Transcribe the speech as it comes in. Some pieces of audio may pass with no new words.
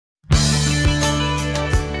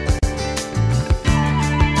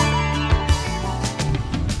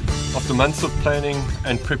months of planning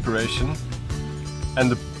and preparation,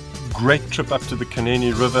 and the great trip up to the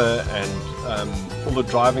Kaneni River, and all the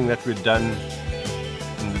driving that we'd done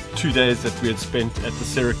in the 2 days that we had spent at the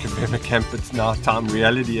Serikafema camp. It's now time,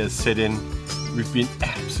 reality has set in. We've been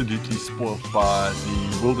absolutely spoiled by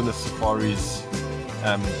the Wilderness Safaris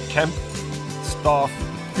camp. Staff,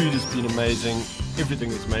 food has been amazing,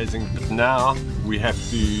 everything is amazing, but now we have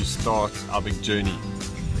to start our big journey.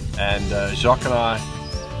 And Jacques and I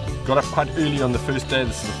got up quite early on the first day.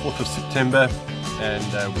 This is the 4th of September,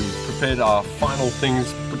 and we prepared our final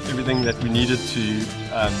things, put everything that we needed to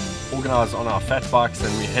organize on our fat bikes,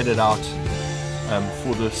 and we headed out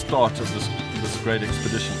for the start of this great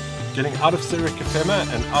expedition. Getting out of Serikafema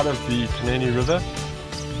and out of the Kaneni River,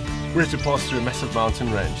 we had to pass through a massive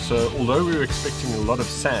mountain range. So although we were expecting a lot of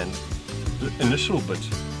sand, the initial bit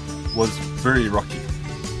was very rocky.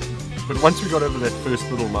 But once we got over that first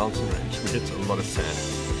little mountain range, we hit a lot of sand,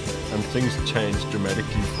 and things changed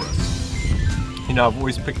dramatically for us. You know, I've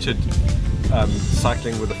always pictured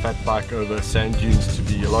cycling with a fat bike over sand dunes to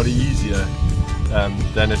be a lot easier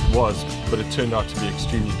than it was, but it turned out to be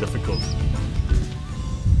extremely difficult.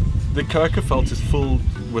 The Kouakaveld is filled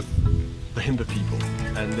with the Himba people,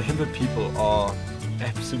 and the Himba people are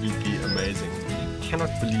absolutely amazing. You cannot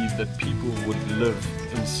believe that people would live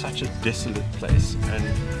in such a desolate place and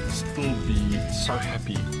still be so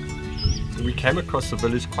happy. We came across the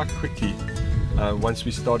village quite quickly once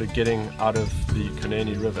we started getting out of the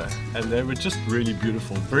Kaneni River, and they were just really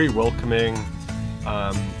beautiful, very welcoming,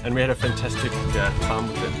 and we had a fantastic time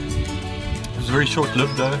with them. It was very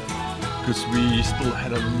short-lived though, because we still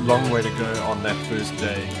had a long way to go on that first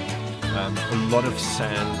day. A lot of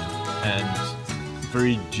sand and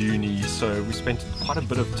very duney, so we spent quite a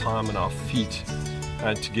bit of time on our feet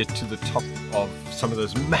to get to the top of some of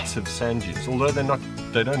those massive sand dunes. Although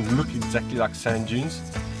they don't look exactly like sand dunes,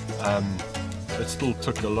 it still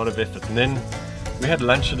took a lot of effort. And then we had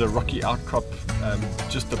lunch at a rocky outcrop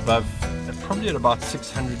just above, probably at about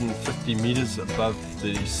 650 meters above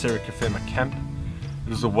the Serikafema camp. It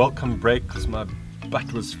was a welcome break because my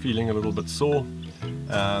butt was feeling a little bit sore.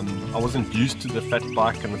 I wasn't used to the fat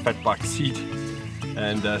bike and the fat bike seat,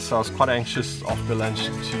 and so I was quite anxious after lunch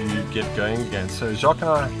to get going again. So Jacques and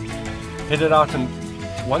I headed out, and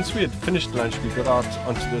once we had finished lunch we got out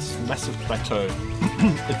onto this massive plateau.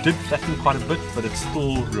 It did flatten quite a bit, but it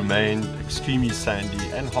still remained extremely sandy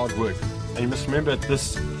and hard work. And you must remember, at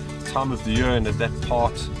this time of the year and at that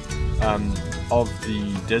part of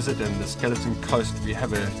the desert and the Skeleton Coast, we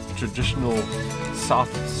have a traditional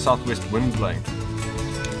southwest wind blowing.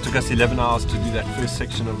 It took us 11 hours to do that first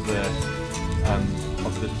section of the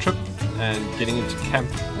trip, and getting into camp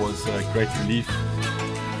was a great relief.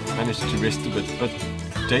 Managed to rest a bit, but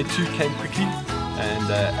day 2 came quickly,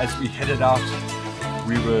 and as we headed out,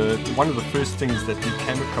 one of the first things that we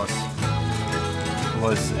came across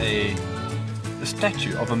was a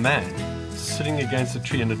statue of a man sitting against a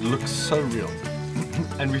tree, and it looks so real.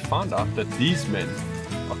 And we found out that these men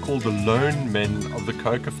are called the lone men of the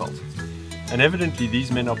Kouakaveld, and evidently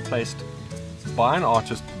these men are placed by an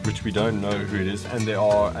artist, which we don't know who it is, and there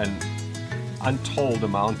are an untold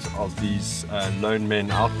amount of these lone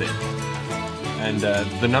men out there. And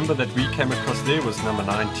the number that we came across there was number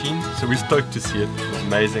 19, so we're stoked to see it. It was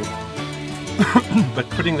amazing. But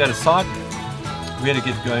putting that aside, we had to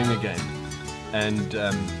get going again, and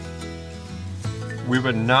we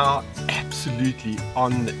were now absolutely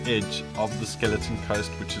on the edge of the Skeleton Coast,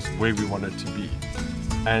 which is where we wanted to be.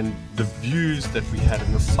 And the views that we had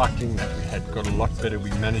and the cycling that we had got a lot better.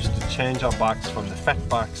 We managed to change our bikes from the fat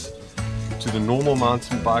bikes to the normal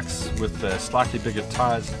mountain bikes with slightly bigger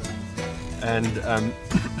tires, and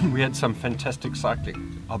we had some fantastic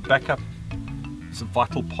cycling. Our backup is a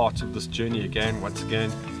vital part of this journey once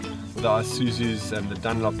again, with our Isuzus and the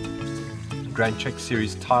Dunlop Grand Trek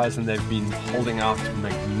Series tires, and they've been holding out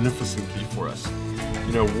magnificently for us.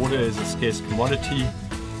 You know, water is a scarce commodity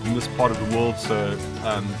in this part of the world, so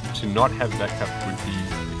to not have backup would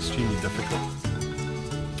be extremely difficult.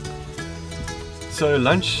 So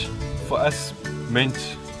lunch for us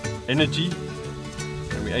meant energy,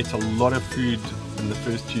 and we ate a lot of food in the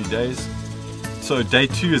first few days. So day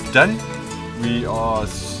 2 is done. We are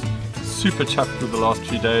super chuffed with the last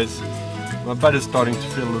few days. My butt is starting to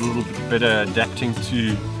feel a little bit better, adapting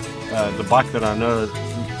to the bike that I know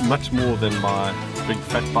much more than my big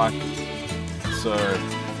fat bike. So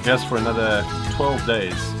here's for another 12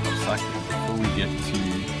 days of cycling before we get to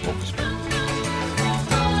Walker's Bay.